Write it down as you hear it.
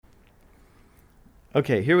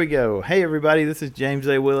Okay, here we go. Hey, everybody, this is James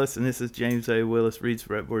A. Willis, and this is James A. Willis Reads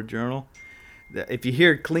Fretboard Journal. If you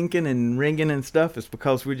hear clinking and ringing and stuff, it's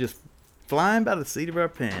because we're just flying by the seat of our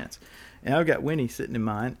pants. And I've got Winnie sitting in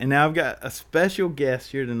mine, and now I've got a special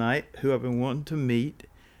guest here tonight who I've been wanting to meet,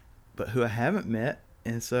 but who I haven't met,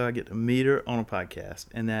 and so I get to meet her on a podcast,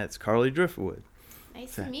 and that's Carly Driftwood.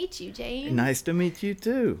 Nice to meet you, James. Nice to meet you,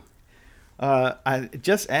 too. I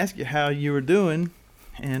just asked you how you were doing,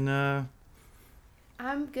 and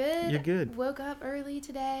I'm good. You're good. Woke up early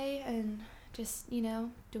today and just,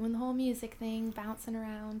 doing the whole music thing, bouncing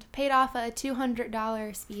around. Paid off a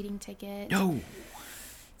 $200 speeding ticket. No.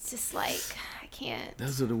 It's just like, I can't.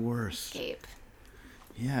 Those are the worst. Escape.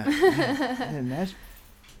 Yeah. And that's,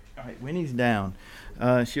 all right, Winnie's down.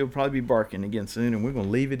 She'll probably be barking again soon, and we're going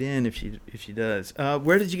to leave it in if she does.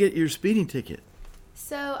 Where did you get your speeding ticket?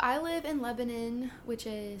 So I live in Lebanon, which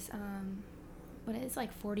is,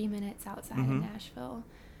 like 40 minutes outside of Nashville.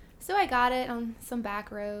 So I got it on some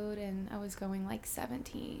back road, and I was going like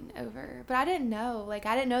 17 over. But I didn't know. I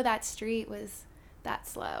didn't know that street was that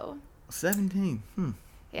slow. 17?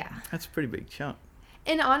 Yeah. That's a pretty big chunk.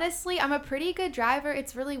 And honestly, I'm a pretty good driver.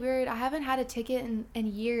 It's really weird. I haven't had a ticket in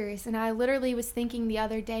years. And I literally was thinking the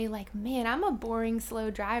other day, man, I'm a boring,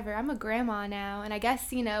 slow driver. I'm a grandma now. And I guess,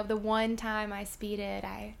 the one time I speeded,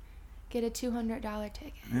 I get a $200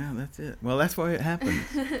 ticket. Yeah, that's it. Well, that's why it happens.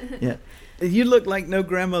 Yeah. You look like no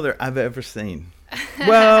grandmother I've ever seen.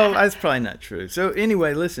 Well, that's probably not true. So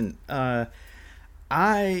anyway, listen, we're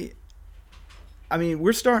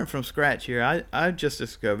starting from scratch here. I just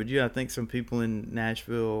discovered you. I think some people in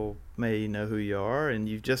Nashville may know who you are, and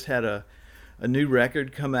you've just had a new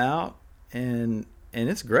record come out, and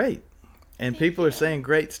it's great. And people are saying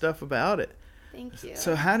great stuff about it. Thank you.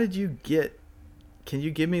 So how did you get... Can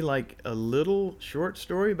you give me a little short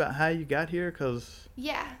story about how you got here? Because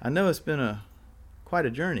I know it's been quite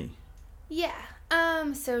a journey. Yeah.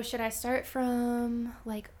 So should I start from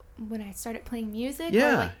when I started playing music?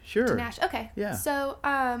 Yeah, sure. Okay. Yeah. So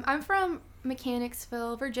I'm from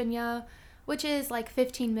Mechanicsville, Virginia, which is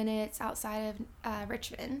 15 minutes outside of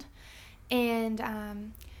Richmond. And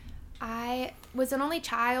I was an only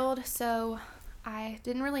child, so I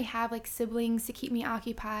didn't really have siblings to keep me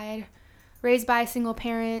occupied. Raised by a single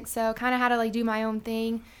parent, so kind of had to do my own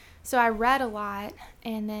thing. So I read a lot,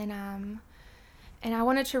 and then and I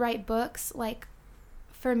wanted to write books.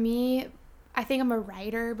 For me, I think I'm a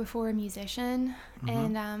writer before a musician.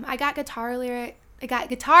 And I got guitar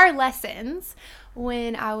lessons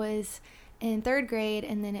when I was in third grade,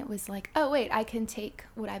 and then it was oh wait, I can take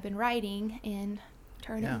what I've been writing and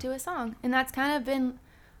turn it into a song. And that's kind of been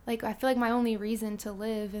I feel my only reason to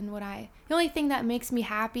live, and the only thing that makes me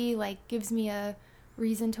happy, gives me a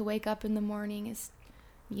reason to wake up in the morning is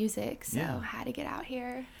music. So I had to get out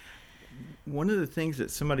here. One of the things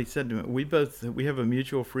that somebody said to me, we have a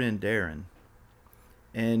mutual friend, Darren,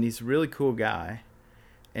 and he's a really cool guy.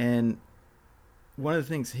 And one of the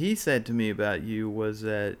things he said to me about you was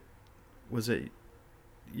that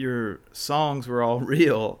your songs were all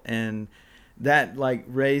real, and that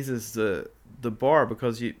raises the bar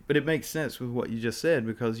but it makes sense with what you just said,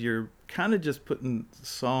 because you're kind of just putting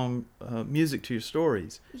song music to your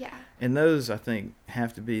stories. Yeah. And those, I think,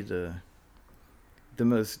 have to be the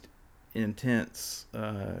most intense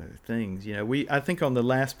things. I think on the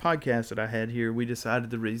last podcast that I had here, we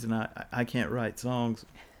decided the reason I can't write songs,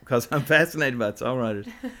 because I'm fascinated by songwriters,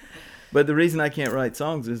 but the reason I can't write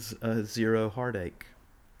songs is zero heartache.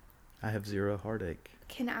 I have zero heartache.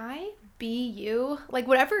 Can I be you?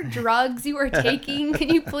 Whatever drugs you are taking, can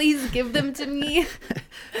you please give them to me?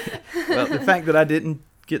 Well, the fact that I didn't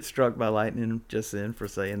get struck by lightning just then for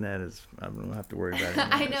saying that is, I don't have to worry about it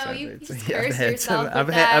anymore. I know, you curse yourself I've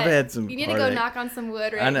had some You need heartache. to go knock on some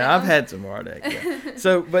wood right now. I know, I've had some heartache. Yeah.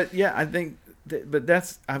 So, but yeah, I think,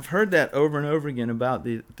 I've heard that over and over again about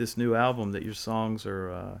this new album, that your songs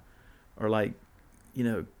are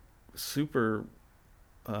super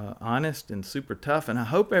honest and super tough, and I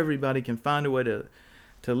hope everybody can find a way to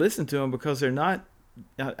listen to them, because they're not.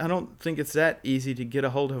 I don't think it's that easy to get a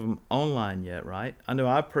hold of them online yet, right? I know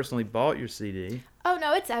I personally bought your CD. Oh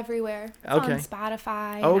no, it's everywhere. It's on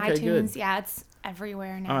Spotify, and okay, iTunes. Good. Yeah, it's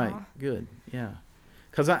everywhere now. All right, good. Yeah,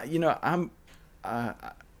 because I'm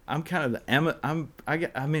kind of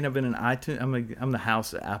I've been in iTunes. I'm the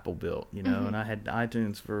house that Apple built, and I had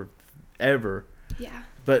iTunes forever. Yeah.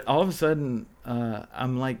 But all of a sudden,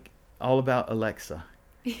 I'm all about Alexa.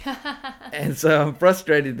 Yeah. And so I'm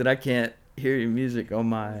frustrated that I can't hear your music on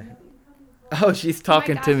my... Oh, she's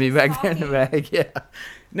talking to me back there in the bag. Yeah.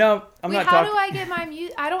 No, I'm not talking... How do I get my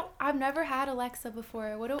music? I've never had Alexa before.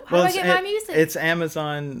 How do I get my music? It's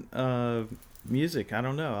Amazon music. I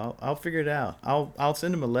don't know. I'll figure it out. I'll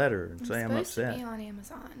send him a letter and say I'm supposed upset. to be on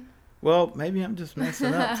Amazon. Well, maybe I'm just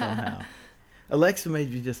messing up somehow. Alexa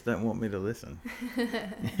maybe just don't want me to listen.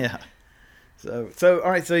 Yeah. So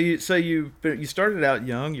all right. So you started out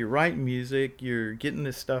young. You're writing music. You're getting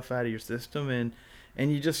this stuff out of your system,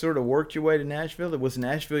 and you just sort of worked your way to Nashville. Was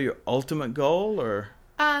Nashville your ultimate goal, or?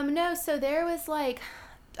 No. So there was like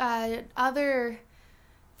other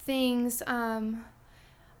things.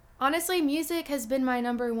 Honestly, music has been my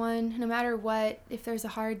number one. No matter what, if there's a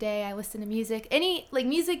hard day, I listen to music.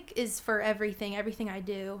 Music is for everything I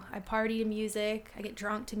do. I party to music. I get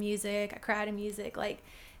drunk to music. I cry to music. Like,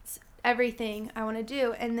 it's everything I want to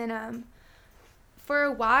do. And then for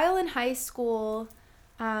a while in high school,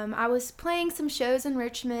 I was playing some shows in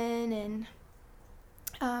Richmond,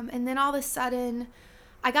 and then all of a sudden,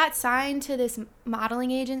 I got signed to this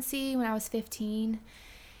modeling agency when I was 15,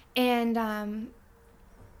 and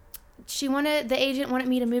the agent wanted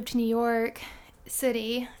me to move to New York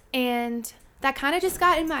City, and that kind of just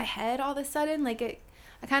got in my head all of a sudden. I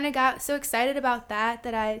kind of got so excited about that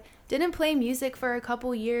I didn't play music for a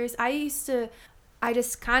couple years. I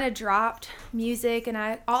just kind of dropped music, and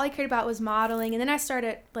all I cared about was modeling. And then I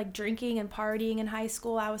started like drinking and partying in high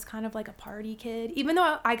school. I was kind of like a party kid, even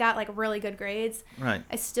though I got like really good grades. Right.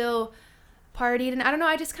 I still partied, and I don't know,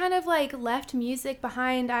 I just kind of like left music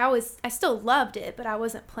behind. I still loved it, but I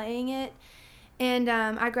wasn't playing it. And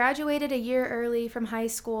I graduated a year early from high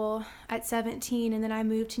school at 17, and then I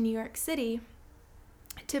moved to New York City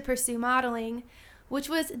to pursue modeling, which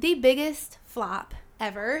was the biggest flop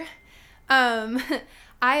ever. I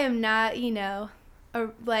am not,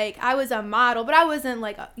 I was a model, but I wasn't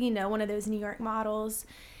like, one of those New York models.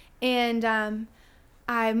 And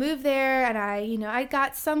I moved there, and I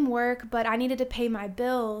got some work, but I needed to pay my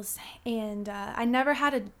bills, and I never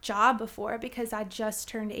had a job before because I just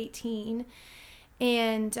turned 18,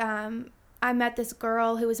 and I met this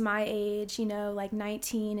girl who was my age, like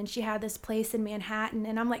 19, and she had this place in Manhattan,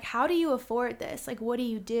 and I'm like, how do you afford this? Like, what do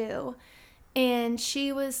you do? And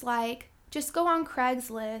she was like, just go on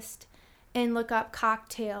Craigslist and look up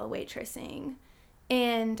cocktail waitressing,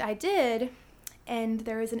 and I did, and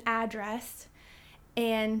there was an address.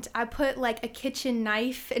 And I put like a kitchen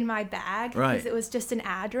knife in my bag because it was just an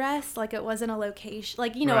address, like it wasn't a location,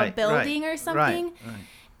 like, a building or something. Right.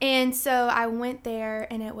 And so I went there,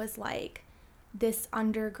 and it was like this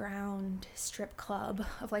underground strip club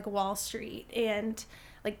of like Wall Street and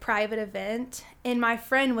like private event. And my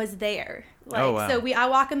friend was there. Like, oh, wow. So I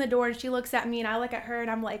walk in the door, and she looks at me, and I look at her, and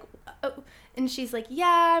I'm like, oh. And she's like,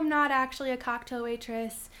 yeah, I'm not actually a cocktail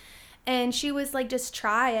waitress. And she was like, just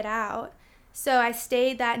try it out. So I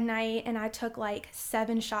stayed that night, and I took like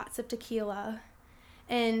 7 shots of tequila,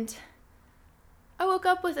 and I woke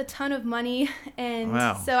up with a ton of money. And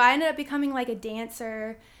So I ended up becoming like a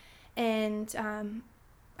dancer, and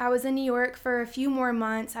I was in New York for a few more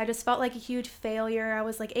months. I just felt like a huge failure. I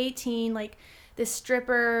was like 18, like this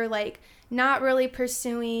stripper, like not really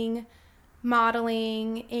pursuing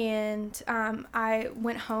modeling, and I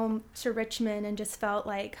went home to Richmond and just felt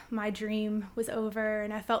like my dream was over,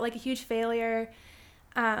 and I felt like a huge failure.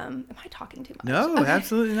 Am I talking too much? No, okay.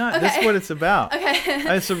 Absolutely not. Okay. That's what it's about. Okay.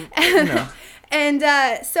 And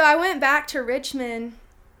so I went back to Richmond,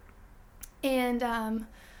 and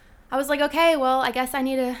I was like, okay, well, I guess I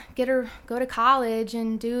need to go to college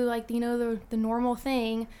and do like, the normal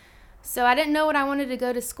thing. So I didn't know what I wanted to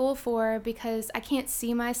go to school for because I can't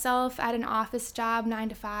see myself at an office job 9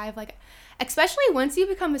 to 5. Like, especially once you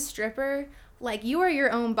become a stripper, like you are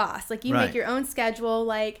your own boss. Like you make your own schedule.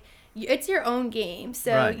 Like it's your own game.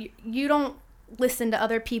 So you don't listen to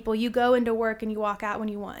other people. You go into work and you walk out when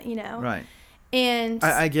you want, Right. And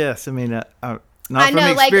I guess, I mean, not from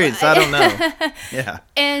experience. I don't know. Yeah.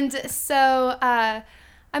 And so I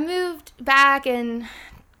moved back and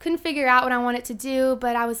couldn't figure out what I wanted to do,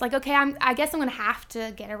 but I was like, okay, I guess I'm going to have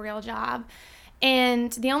to get a real job.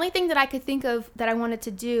 And the only thing that I could think of that I wanted to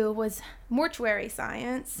do was mortuary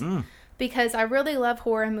science because I really love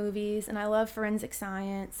horror movies and I love forensic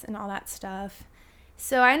science and all that stuff.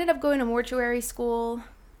 So I ended up going to mortuary school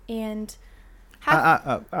and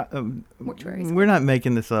mortuary school. We're not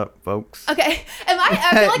making this up, folks. Okay.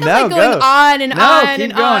 I feel like I'm going on and on keep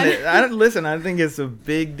and going. on. Listen, I think it's a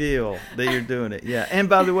big deal that you're doing it. Yeah. And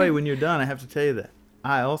by the way, when you're done, I have to tell you that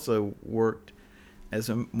I also worked as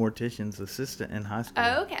a mortician's assistant in high school.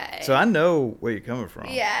 Okay. So I know where you're coming from.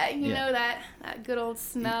 Yeah, you know that good old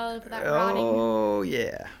smell of that rotting. Oh,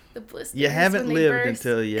 yeah. The blisters. You haven't lived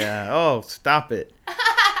until, oh, stop it.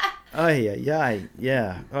 Oh,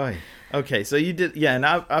 yeah. Oh, Okay, so you did, yeah, and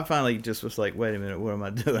I finally just was like, wait a minute, what am I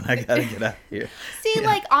doing? I gotta get out of here. See, Yeah.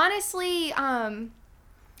 like, honestly,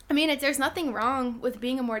 I mean, there's nothing wrong with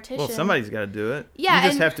being a mortician. Well, somebody's got to do it. Yeah, You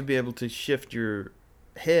just and- have to be able to shift your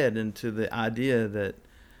head into the idea that,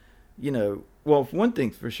 well, one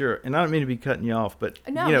thing for sure, and I don't mean to be cutting you off, but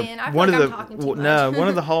No, you know, man, I feel one like of I'm the talking too no, much. one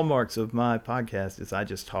of the hallmarks of my podcast is I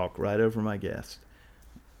just talk right over my guest.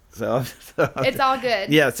 So It's all good.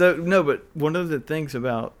 yeah. So no, but one of the things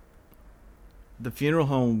about the funeral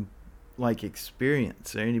home like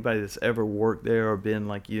experience, or anybody that's ever worked there or been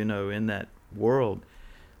like in that world,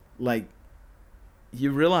 like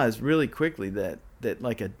you realize really quickly that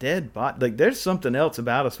like a dead body, like there's something else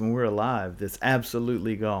about us when we're alive that's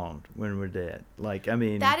absolutely gone when we're dead. Like, I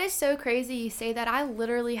mean, That is so crazy you say that. I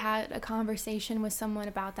literally had a conversation with someone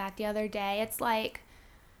about that the other day. It's like,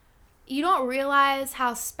 you don't realize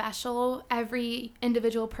how special every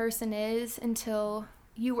individual person is until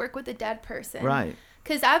you work with a dead person. right.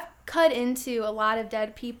 Because I've cut into a lot of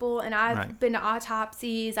dead people, and I've Right. been to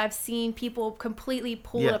autopsies. I've seen people completely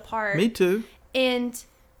pulled Yeah, apart. me too. And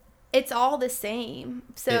it's all the same.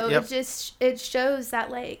 So Yep. it shows that,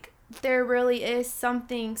 like, there really is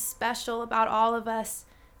something special about all of us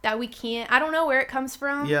that we can't. I don't know where it comes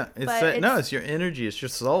from. Yeah, it's but that, no, it's your energy, it's your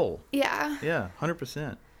soul. Yeah. Yeah,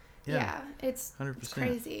 100%. Yeah. It's 100%.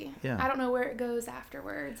 crazy. Yeah. I don't know where it goes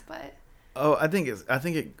afterwards, but Oh, I think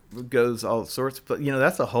it goes all sorts, but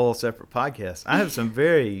that's a whole separate podcast. I have some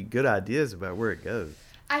very good ideas about where it goes.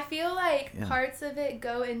 I feel like Yeah. parts of it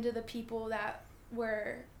go into the people that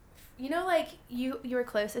were, like you were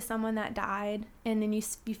close to someone that died, and then you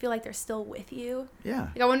feel like they're still with you. Yeah.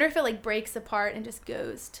 Like, I wonder if it like breaks apart and just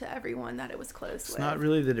goes to everyone that it was close It's with. not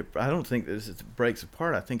really that I don't think that it breaks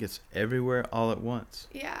apart. I think it's everywhere all at once,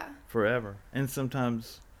 Yeah. forever. And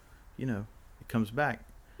sometimes, it comes back.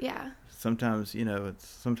 Yeah. Sometimes, it's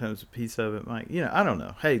sometimes a piece of it might, I don't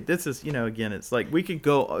know. Hey, this is, again, it's like we could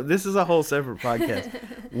go, this is a whole separate podcast.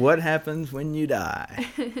 What happens when you die?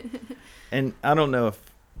 And I don't know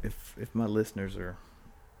if my listeners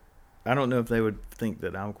I don't know if they would think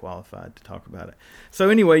that I'm qualified to talk about it. So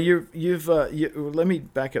anyway, let me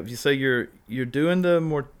back up. So you're doing the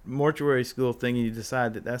mortuary school thing, and you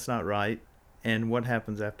decide that that's not right. And what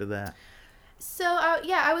happens after that? So,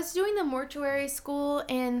 I was doing the mortuary school,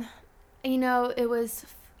 and, it was,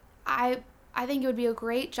 I think it would be a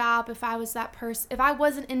great job if I was that person. If I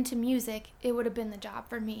wasn't into music, it would have been the job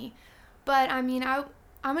for me. But, I mean,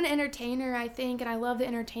 I'm an entertainer, I think, and I love the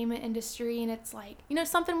entertainment industry, and it's like,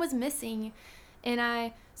 something was missing. And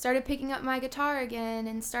I started picking up my guitar again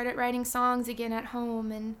and started writing songs again at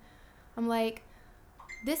home, and I'm like,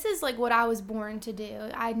 this is like what I was born to do.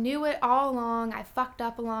 I knew it all along. I fucked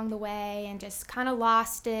up along the way and just kind of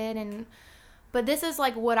lost it, but this is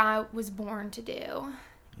like what I was born to do.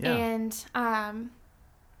 Yeah. And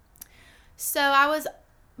so I was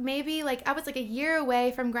like a year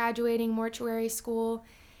away from graduating mortuary school,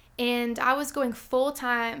 and I was going full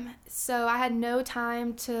time, so I had no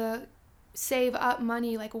time to save up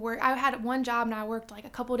money, like work. I had one job and I worked like a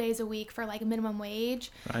couple days a week for like minimum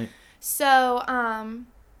wage. Right. So,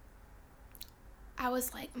 I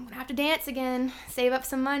was like, I'm gonna have to dance again, save up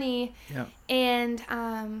some money. Yeah.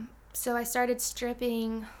 And so I started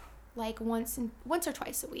stripping like once or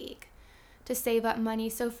twice a week to save up money.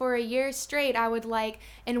 So for a year straight, I would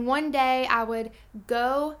and one day I would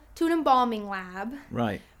go to an embalming lab,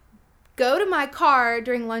 Right. go to my car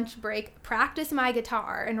during lunch break, practice my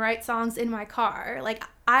guitar, and write songs in my car. Like,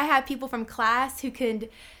 I had people from class who could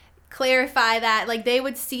clarify that. Like, they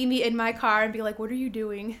would see me in my car and be like, what are you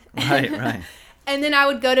doing? Right. And then I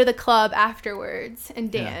would go to the club afterwards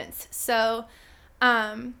and Yeah. dance. So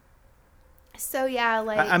yeah,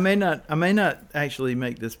 like, I may not actually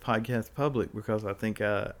make this podcast public because I think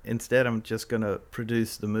instead I'm just gonna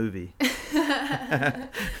produce the movie.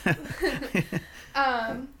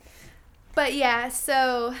 but yeah,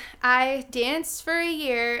 so I danced for a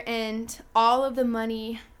year, and all of the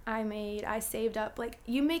money I made, I saved up. Like,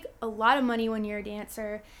 you make a lot of money when you're a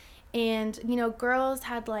dancer, and girls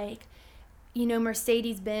had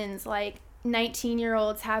Mercedes-Benz,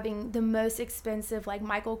 19-year-olds having the most expensive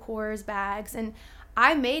Michael Kors bags, and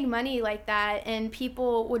I made money like that, and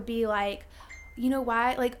people would be like,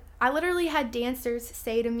 why, I literally had dancers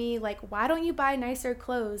say to me, why don't you buy nicer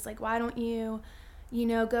clothes? Why don't you,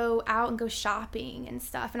 go out and go shopping and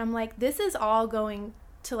stuff? And I'm like, this is all going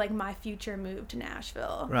to my future move to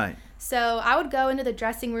Nashville. Right. So I would go into the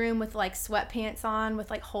dressing room with sweatpants on with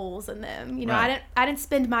holes in them. Right. I didn't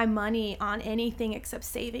spend my money on anything except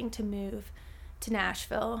saving to move to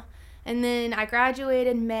Nashville. And then I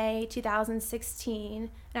graduated May 2016,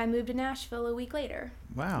 and I moved to Nashville a week later.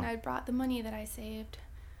 Wow. And I brought the money that I saved.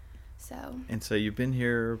 And so you've been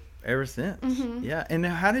here ever since. Mm-hmm. Yeah. And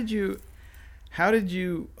now how did you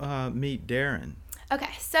meet Darren? Okay,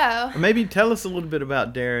 so... Or maybe tell us a little bit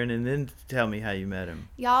about Darren and then tell me how you met him.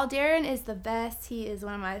 Y'all, Darren is the best. He is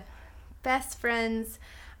one of my best friends.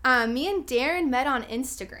 Me and Darren met on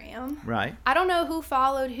Instagram. Right. I don't know who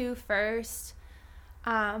followed who first,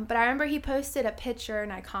 but I remember he posted a picture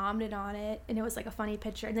and I commented on it, and it was like a funny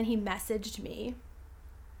picture, and then he messaged me.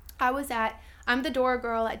 I'm the door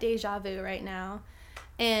girl at Deja Vu right now,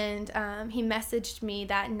 and he messaged me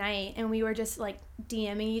that night, and we were just like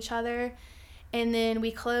DMing each other, and then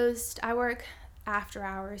we closed. I work after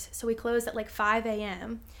hours, so we closed at like 5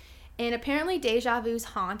 a.m., and apparently Deja Vu's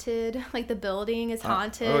haunted. Like, the building is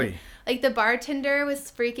haunted. Like, the bartender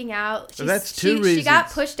was freaking out. So that's two reasons. She got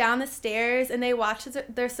pushed down the stairs, and they watched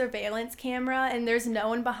their surveillance camera, and there's no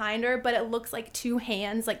one behind her, but it looks like two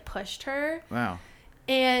hands, like, pushed her. Wow.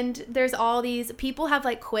 And there's all these people have,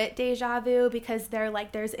 like, quit Deja Vu because they're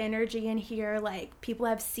like, there's energy in here. Like, people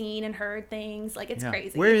have seen and heard things. Like, it's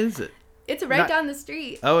crazy. Where is it? It's right down the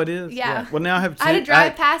street. Oh, it is? Yeah. Well, now I have to... I had to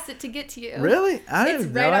drive past it to get to you. Really? It's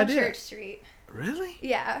right on Church Street. Really?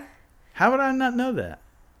 Yeah. How would I not know that?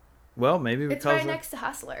 Well, maybe because... It's right next to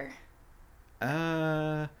Hustler.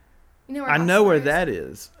 You know where I know where Hustler is? that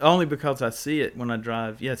is. Only because I see it when I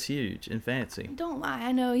drive. Yeah, it's huge and fancy. Don't lie.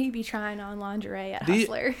 I know he'd be trying on lingerie at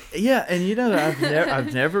Hustler. Yeah, and you know,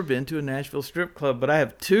 I've never been to a Nashville strip club, but I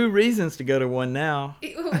have 2 reasons to go to one now.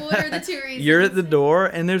 What are the 2 reasons? You're at the door,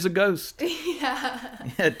 and there's a ghost. Yeah.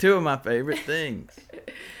 Yeah, 2 of my favorite things.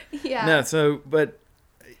 Yeah. No, so, but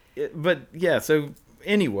yeah, so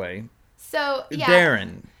anyway. So, yeah.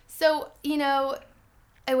 Darren. So, you know,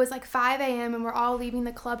 it was like 5 a.m. and we're all leaving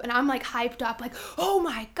the club, and I'm like hyped up, like, oh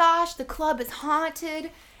my gosh, the club is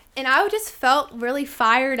haunted. And I just felt really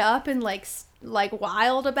fired up and like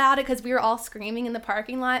wild about it because we were all screaming in the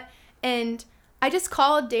parking lot. And I just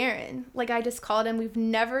called Darren. Like, I just called him. We've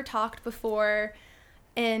never talked before.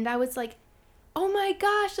 And I was like, oh my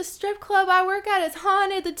gosh, the strip club I work at is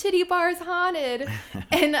haunted. The titty bar is haunted.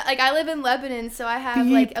 And like, I live in Lebanon, so I have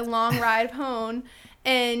like a long ride home.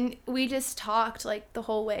 And we just talked like the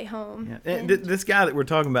whole way home. Yeah. And this guy that we're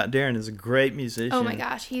talking about, Darren, is a great musician. Oh my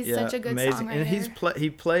gosh, he's such a good songwriter. And he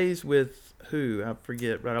plays with who? I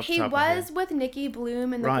forget right off the top of my head. He was with Nikki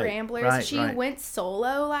Bloom and the Ramblers. She went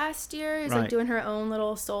solo last year. She's like doing her own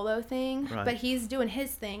little solo thing. Right. But he's doing his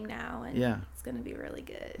thing now, and it's going to be really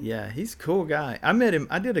good. Yeah, he's a cool guy. I met him.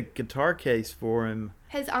 I did a guitar case for him.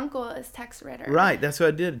 His uncle is Tex Ritter. Right, that's what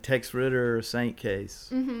I did, a Tex Ritter Saint case.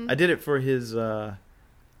 Mm-hmm. I did it for his...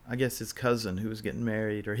 I guess his cousin who was getting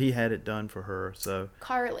married, or he had it done for her. So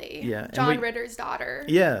Carly, yeah, John Ritter's daughter.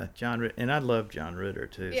 Yeah, John Ritter, and I love John Ritter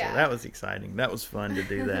too. Yeah. So that was exciting. That was fun to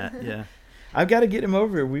do that. Yeah, I've got to get him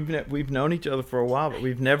over here. We've known each other for a while, but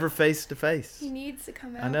we've never face to face. He needs to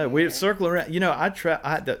come out. I know. We circle around. You know,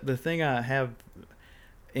 the thing I have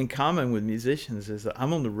in common with musicians is that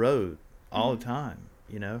I'm on the road all the time.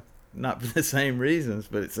 You know, not for the same reasons,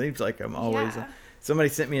 but it seems like I'm always. Yeah. Somebody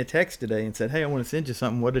sent me a text today and said, hey, I want to send you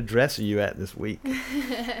something. What address are you at this week?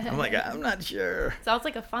 I'm like, I'm not sure. Sounds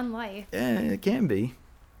like a fun life. Yeah, it can be.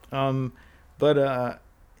 But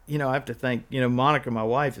you know, I have to thank, you know, Monica, my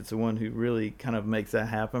wife, is the one who really kind of makes that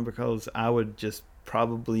happen, because I would just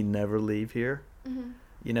probably never leave here. Mm-hmm.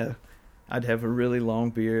 You know, I'd have a really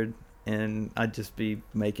long beard and I'd just be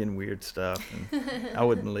making weird stuff, and I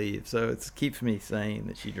wouldn't leave. So it keeps me sane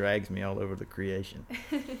that she drags me all over the creation.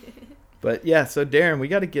 But yeah, so Darren, we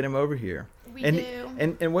got to get him over here. We do.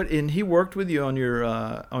 And he worked with you on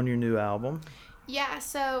your new album. Yeah.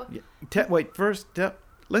 So.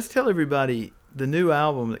 Let's tell everybody the new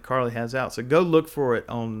album that Carly has out. So go look for it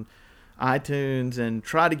on iTunes and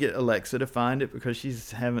try to get Alexa to find it, because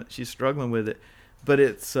she's struggling with it. But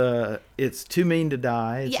it's Too Mean to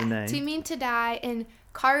Die. It's the name. Too Mean to Die, and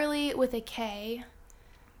Carly with a K.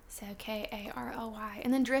 So Karly.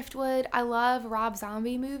 And then Driftwood. I love Rob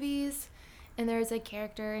Zombie movies, and there's a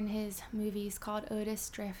character in his movies called Otis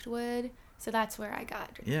Driftwood. So that's where I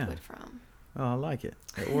got Driftwood from. Oh, I like it.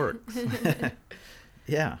 It works.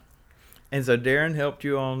 Yeah. And so Darren helped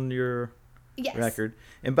you on your record.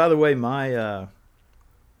 And by the way, my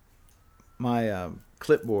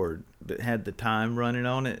clipboard that had the time running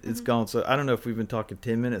on it, it's gone. So I don't know if we've been talking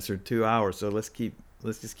 10 minutes or 2 hours. So let's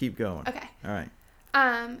just keep going. Okay. All right.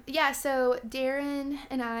 Yeah, so Darren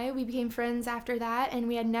and we became friends after that, and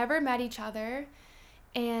we had never met each other,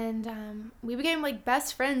 and we became like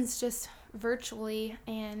best friends just virtually.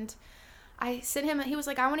 And I sent him, he was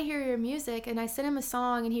like, I want to hear your music. And I sent him a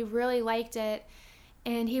song and he really liked it.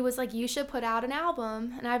 And he was like, you should put out an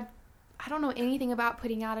album. And I don't know anything about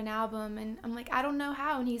putting out an album. And I'm like, I don't know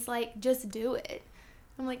how. And he's like, just do it.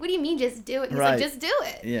 I'm like, what do you mean just do it? He's like, just do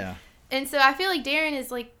it. Yeah. And so I feel like Darren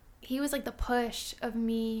is like, he was like the push of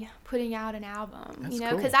me putting out an album, That's you know,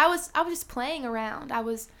 cool. because I was just playing around. I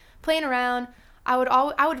was playing around.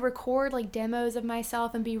 I would record like demos of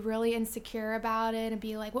myself and be really insecure about it and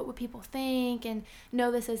be like, what would people think? And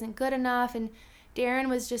no, this isn't good enough. And Darren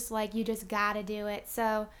was just like, you just gotta do it.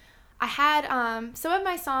 So I had some of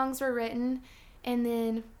my songs were written, and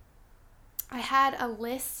then I had a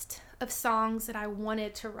list of songs that I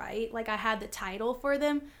wanted to write. Like I had the title for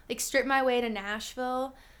them, like Strip My Way to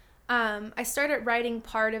Nashville. I started writing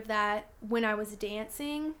part of that when I was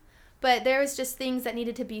dancing, but there was just things that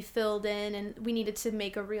needed to be filled in, and we needed to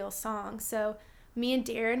make a real song. So me and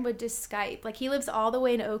Darren would just Skype. Like he lives all the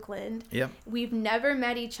way in Oakland. Yep. We've never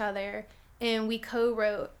met each other, and we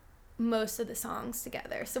co-wrote most of the songs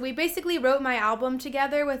together. So we basically wrote my album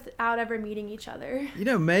together without ever meeting each other. You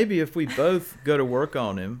know, maybe if we both go to work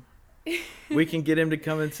on him, we can get him to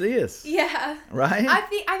come and see us. Yeah. Right? I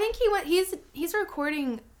think he's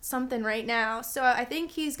recording something right now. So I think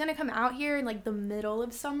he's going to come out here in like the middle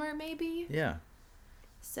of summer maybe. Yeah.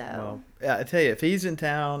 So Well, yeah, I tell you, if he's in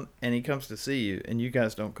town and he comes to see you and you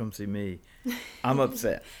guys don't come see me, I'm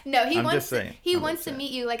upset. No, I'm just saying, he I'm wants upset. to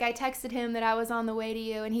meet you. Like I texted him that I was on the way to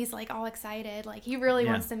you, and he's like all excited. Like he really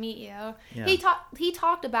Yeah. wants to meet you. Yeah. He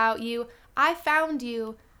talked about you. I found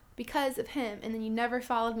you because of him, and then you never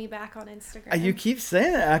followed me back on Instagram. You keep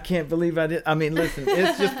saying that. I can't believe I did. I mean, listen,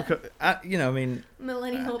 it's just because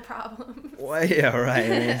Millennial problems. well, yeah, right.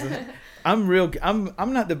 I mean,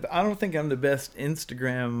 I'm not I don't think I'm the best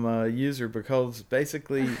Instagram user, because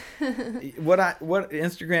basically what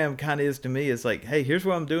Instagram kind of is to me is like, hey, here's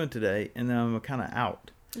what I'm doing today, and then I'm kind of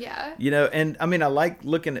out. Yeah. You know, and I mean, I like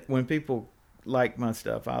looking at when people like my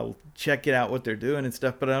stuff. I'll check it out what they're doing and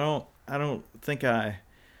stuff, but I don't think I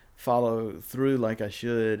follow through like I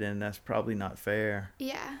should, and that's probably not fair.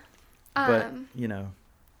 Yeah. But you know,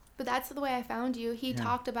 But that's the way I found you. He Yeah.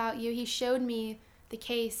 talked about you. He showed me the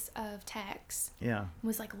case of Tex. yeah.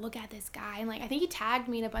 Was like, look at this guy. And like, I think he tagged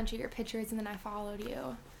me in a bunch of your pictures, and then I followed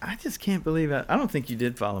you. I just can't believe I don't think you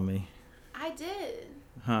did follow me, I did.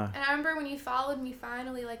 huh? And I remember when you followed me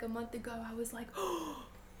finally like a month ago, I was like, oh,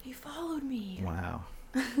 he followed me. Wow.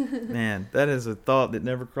 Man, that is a thought that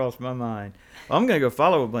never crossed my mind. Well, I'm gonna go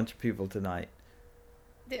follow a bunch of people tonight.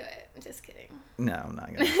 Do it. I'm just kidding. No, I'm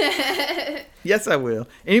not gonna. Yes, I will.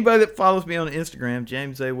 Anybody that follows me on Instagram,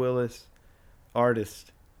 James A. Willis,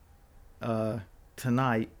 artist,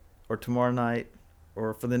 tonight or tomorrow night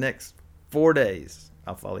or for the next 4 days,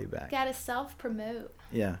 I'll follow you back. Gotta self-promote.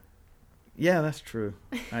 Yeah. Yeah, that's true.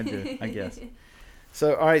 I do, I guess.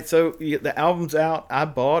 So, all right. So the album's out. I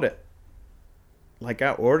bought it. Like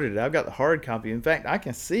I ordered it. I've got the hard copy. In fact, I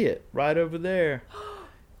can see it right over there.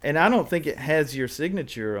 And I don't think it has your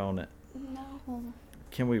signature on it. No.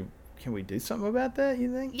 Can we do something about that,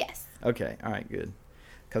 you think? Yes. Okay. All right, good.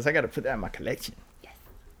 Because I got to put that in my collection. Yes.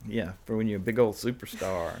 Yeah, for when you're a big old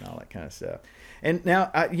superstar and all that kind of stuff. And now,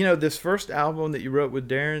 this first album that you wrote with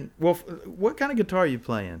Darren, well, what kind of guitar are you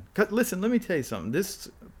playing? 'Cause, listen, let me tell you something. This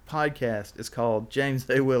podcast is called James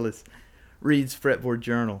A. Willis Reads Fretboard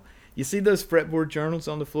Journal. You see those fretboard journals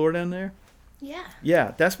on the floor down there? Yeah.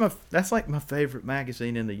 Yeah, that's like my favorite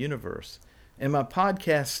magazine in the universe. And my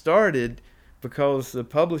podcast started because the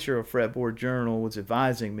publisher of Fretboard Journal was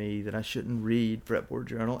advising me that I shouldn't read Fretboard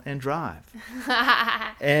Journal and drive.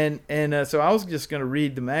 And so I was just going to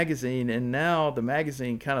read the magazine, and now the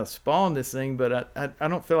magazine kind of spawned this thing, but I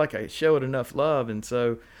don't feel like I show it enough love. And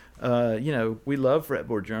so, we love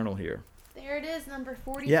Fretboard Journal here. There it is, number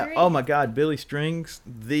 43. Yeah. Oh my God, Billy Strings,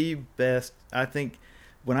 the best. I think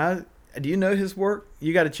do you know his work?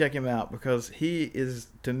 You got to check him out, because he is,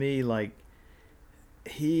 to me, like,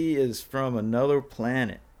 he is from another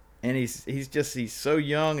planet, and he's so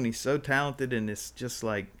young and he's so talented, and it's just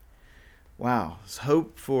like, wow, it's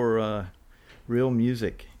hope for real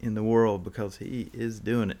music in the world, because he is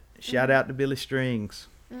doing it. Shout out to Billy Strings.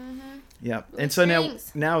 Mm-hmm. Yeah. Billy And so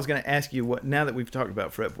Strings. now I was going to ask you, now that we've talked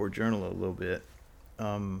about Fretboard Journal a little bit,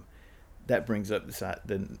 that brings up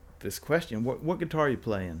this question. What guitar are you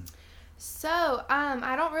playing? So,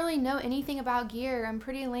 I don't really know anything about gear. I'm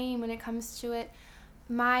pretty lame when it comes to it.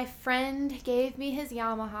 My friend gave me his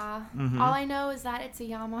Yamaha. Mhm. All I know is that it's a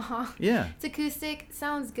Yamaha. Yeah. It's acoustic,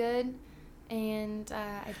 sounds good, and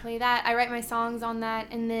I play that. I write my songs on that,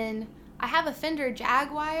 and then I have a Fender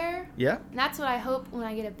Jaguar. Yeah. And that's what I hope when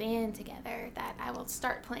I get a band together that I will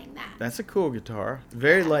start playing that. That's a cool guitar.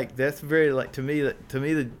 Very like to me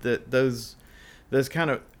those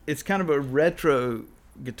kind of, it's kind of a retro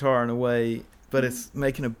guitar in a way, but it's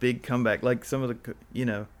making a big comeback. Like some of the, you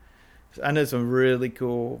know, I know some really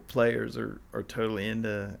cool players are totally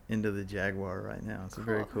into the Jaguar right now. It's a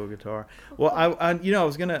very cool guitar. Well, I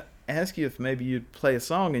was gonna ask you if maybe you'd play a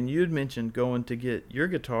song, and you'd mentioned going to get your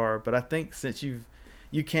guitar, but I think since since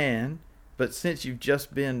you've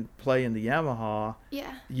just been playing the Yamaha,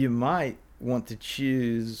 you might want to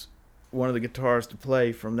choose one of the guitars to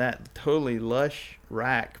play from that totally lush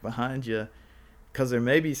rack behind you, because there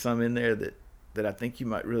may be some in there that I think you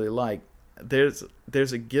might really like. There's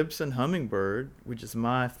a Gibson Hummingbird, which is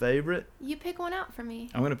my favorite. You pick one out for me.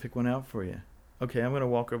 I'm going to pick one out for you. Okay, I'm going to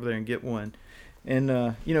walk over there and get one. And,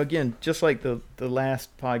 again, just like the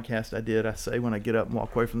last podcast I did, I say when I get up and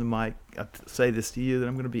walk away from the mic, I say this to you that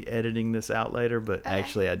I'm going to be editing this out later, but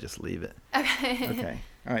actually I just leave it. Okay.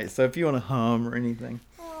 All right, so if you want to hum or anything.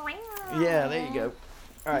 Yeah, there you go.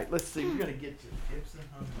 All right, let's see. We're going to get you Gibson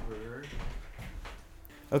Hummingbird.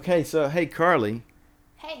 Okay, so, hey, Carly.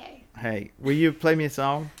 Hey, will you play me a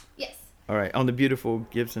song? Yes. All right, on the beautiful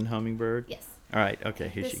Gibson Hummingbird? Yes. All right, okay,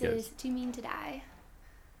 here she goes. This is Too Mean to Die.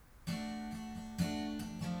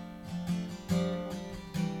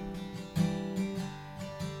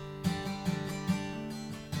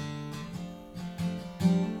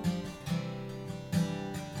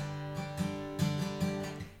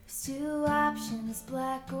 There's two options,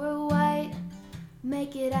 black or white.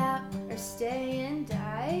 Make it out or stay and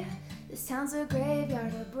die. This town's a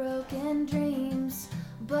graveyard of broken dreams,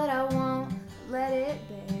 but I won't let it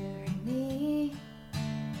bury me.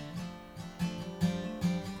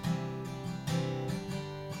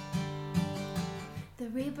 The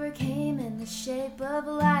Reaper came in the shape of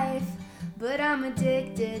life, but I'm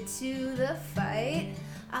addicted to the fight.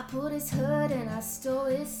 I pulled his hood and I stole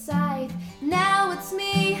his scythe. Now it's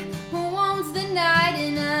me who owns the night,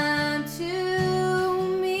 and I'm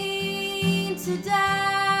too mean to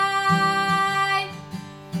die.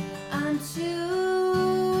 I'm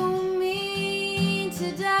too mean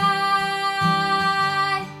to die.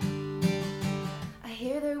 I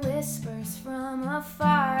hear their whispers from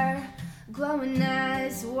afar, glowing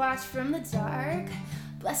eyes watch from the dark.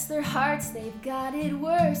 Bless their hearts, they've got it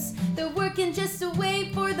worse. They're working just to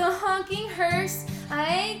wait for the honking hearse. I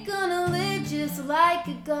ain't gonna live just like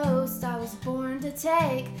a ghost. I was born to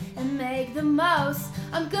take and make the most.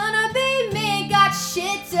 I'm gonna be me, got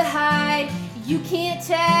shit to hide. You can't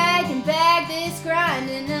tag and bag this grind,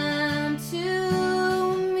 and I'm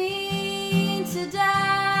too mean to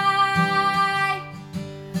die.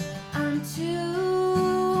 I'm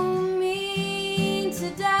too mean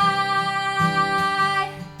to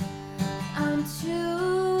die. I'm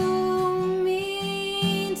too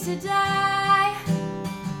mean to die.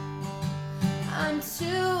 I'm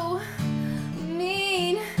too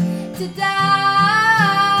mean to die.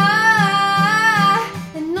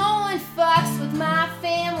 And no one fucks with my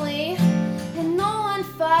family, and no one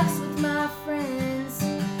fucks with my friends,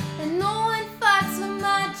 and no one fucks with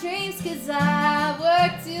my dreams, 'cause I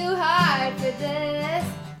work too hard for this.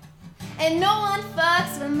 And no one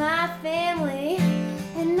fucks with my family,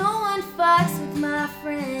 and no one fucks with my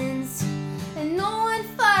friends, and no one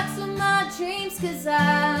fucks with my dreams, 'cause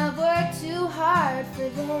I work too hard for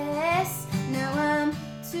this. Now I'm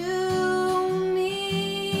too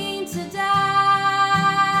mean to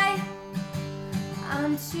die.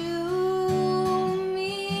 I'm too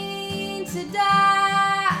mean to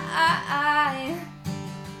die.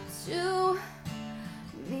 Too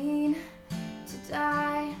mean to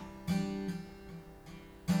die.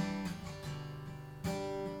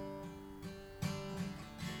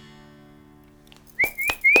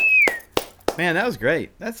 Man, that was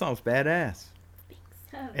great. That song's badass.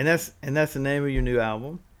 And that's the name of your new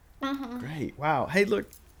album? Uh-huh. Great. Wow. Hey, look,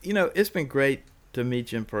 it's been great to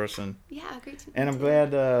meet you in person. Yeah, great to meet you. And I'm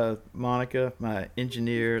glad Monica, my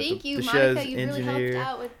engineer, Thank you, the Monica. show's You really engineer, helped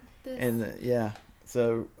out with this. and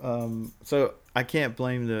so I can't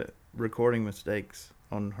blame the recording mistakes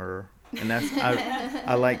on her, and that's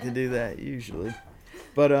I like to do that usually.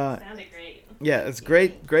 But sounded great. yeah, it's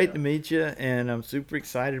great to meet you, and I'm super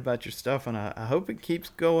excited about your stuff, and I hope it keeps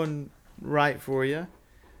going right for you,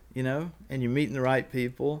 and you're meeting the right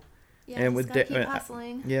people. Yeah, and just gotta keep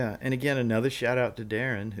hustling. Yeah, and again, another shout out to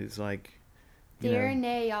Darren, who's like, Darren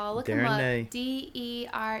Ney, y'all. Look him up. Ney.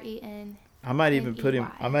 DEREN. I might even put him.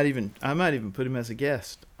 N-E-Y. I might even put him as a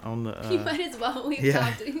guest on the. You might as well. We've yeah,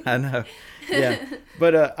 talked to him. I know. Yeah,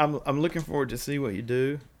 but I'm looking forward to see what you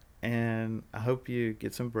do, and I hope you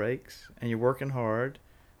get some breaks, and you're working hard,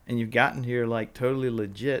 and you've gotten here like totally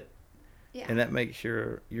legit, Yeah. and that makes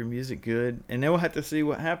your music good. And then we'll have to see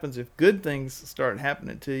what happens if good things start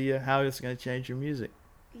happening to you, how it's going to change your music.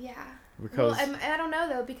 Yeah. Because well, I don't know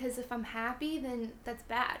though, because if I'm happy, then that's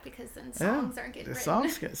bad, because then songs aren't getting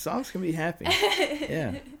written. Songs can be happy.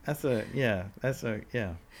 Yeah, that's a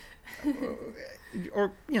yeah.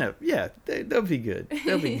 Or they'll be good.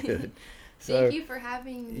 They'll be good. So, Thank you for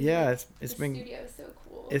having me. Yeah, it's the been studio is so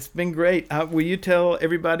cool. It's been great. Will you tell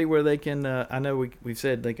everybody where they can? I know we've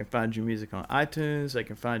said they can find your music on iTunes. They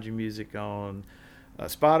can find your music on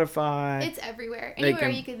Spotify. It's everywhere. Anywhere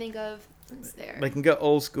you can think of, it's there. They can go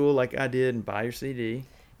old school like I did and buy your CD.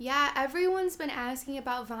 Yeah, everyone's been asking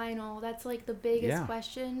about vinyl. That's like the biggest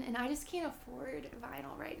question, and I just can't afford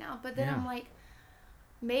vinyl right now. But then I'm like,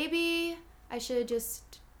 maybe I should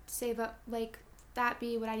just save up, like that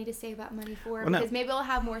be what I need to save up money for, because maybe I'll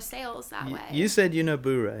have more sales that way. You said you know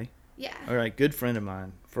Boo Ray. Yeah. All right, good friend of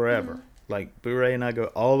mine forever. Like Boo Ray and I go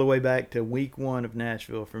all the way back to week 1 of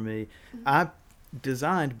Nashville for me. I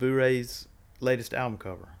designed Boo Ray's latest album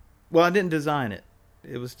cover. Well, I didn't design it.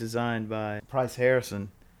 It was designed by Price Harrison,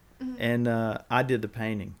 and I did the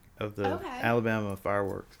painting of the Alabama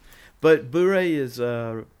fireworks. But Boo Ray is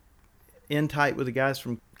in tight with the guys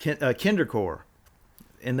from Kindercore,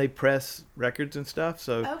 and they press records and stuff.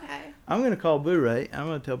 So I'm going to call Boo Ray. I'm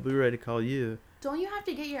going to tell Boo Ray to call you. Don't you have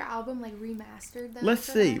to get your album like remastered though? Let's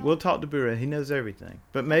see. We'll talk to Boo Ray. He knows everything.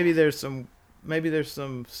 But maybe there's some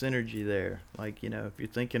synergy there. Like, if you're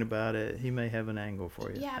thinking about it, he may have an angle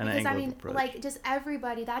for you. Yeah, because I mean, like, just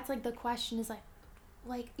everybody, that's like the question is like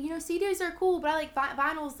CDs are cool, but I like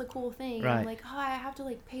vinyl's the cool thing. Right. I'm like, I have to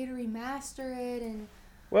like pay to remaster it and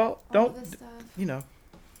this stuff.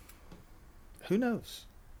 Who knows?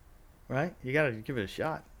 Right? You got to give it a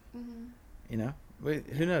shot.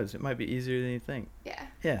 Who knows? It might be easier than you think.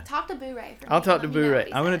 Yeah. Talk to Boo Ray. I'll talk to Boo Ray.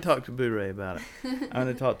 I'm going to talk to Boo Ray about it. I'm going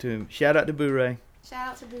to talk to him. Shout out to Boo Ray. Shout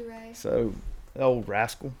out to Boo Ray. So, old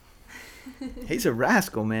rascal. He's a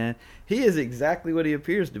rascal, man. He is exactly what he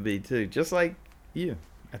appears to be, too. Just like you,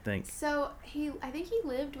 I think. So, I think he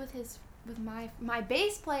lived with my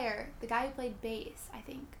bass player, the guy who played bass, I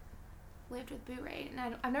think. Lived with Boo Ray,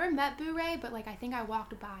 and I've never met Boo Ray, but like I think I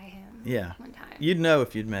walked by him one time. You'd know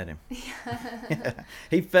if you'd met him.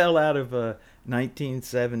 He fell out of a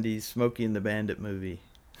 1970s Smokey and the Bandit movie.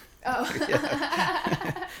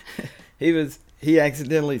 He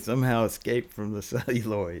accidentally somehow escaped from the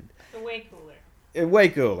celluloid. Way cooler. Way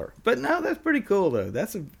cooler. But no, that's pretty cool though.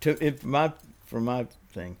 That's for my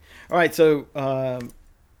thing. All right, so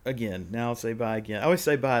again, now I'll say bye again. I always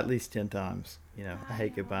say bye at least 10 times. I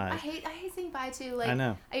hate goodbyes. I hate saying bye too. Like, I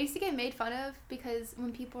know. I used to get made fun of because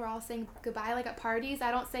when people are all saying goodbye, like at parties, I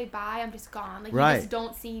don't say bye. I'm just gone. Like, you just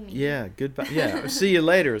don't see me. Yeah, goodbye. Yeah, see you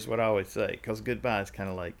later is what I always say, because goodbye is kind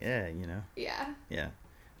of like, Yeah. Yeah.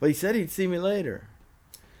 Well, he said he'd see me later.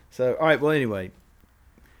 So, all right. Well, anyway,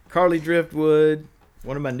 Carly Driftwood,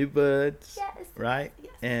 one of my new buds. Yes. Right.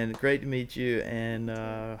 Yes. And great to meet you. And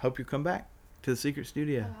hope you come back to the Secret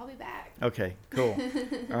Studio. I'll be back. Okay, cool.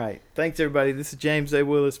 All right. Thanks, everybody. This is James A.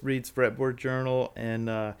 Willis, reads Fretboard Journal.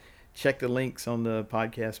 And check the links on the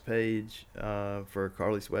podcast page for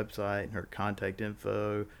Carly's website and her contact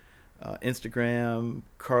info. Instagram,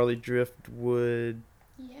 Carly Driftwood.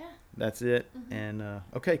 Yeah. That's it. And,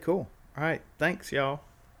 okay, cool. All right. Thanks, y'all.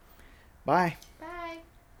 Bye. Bye.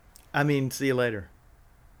 I mean, see you later.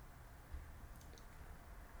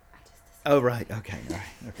 Oh, right. Okay. All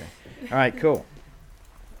right. Okay. All right, cool.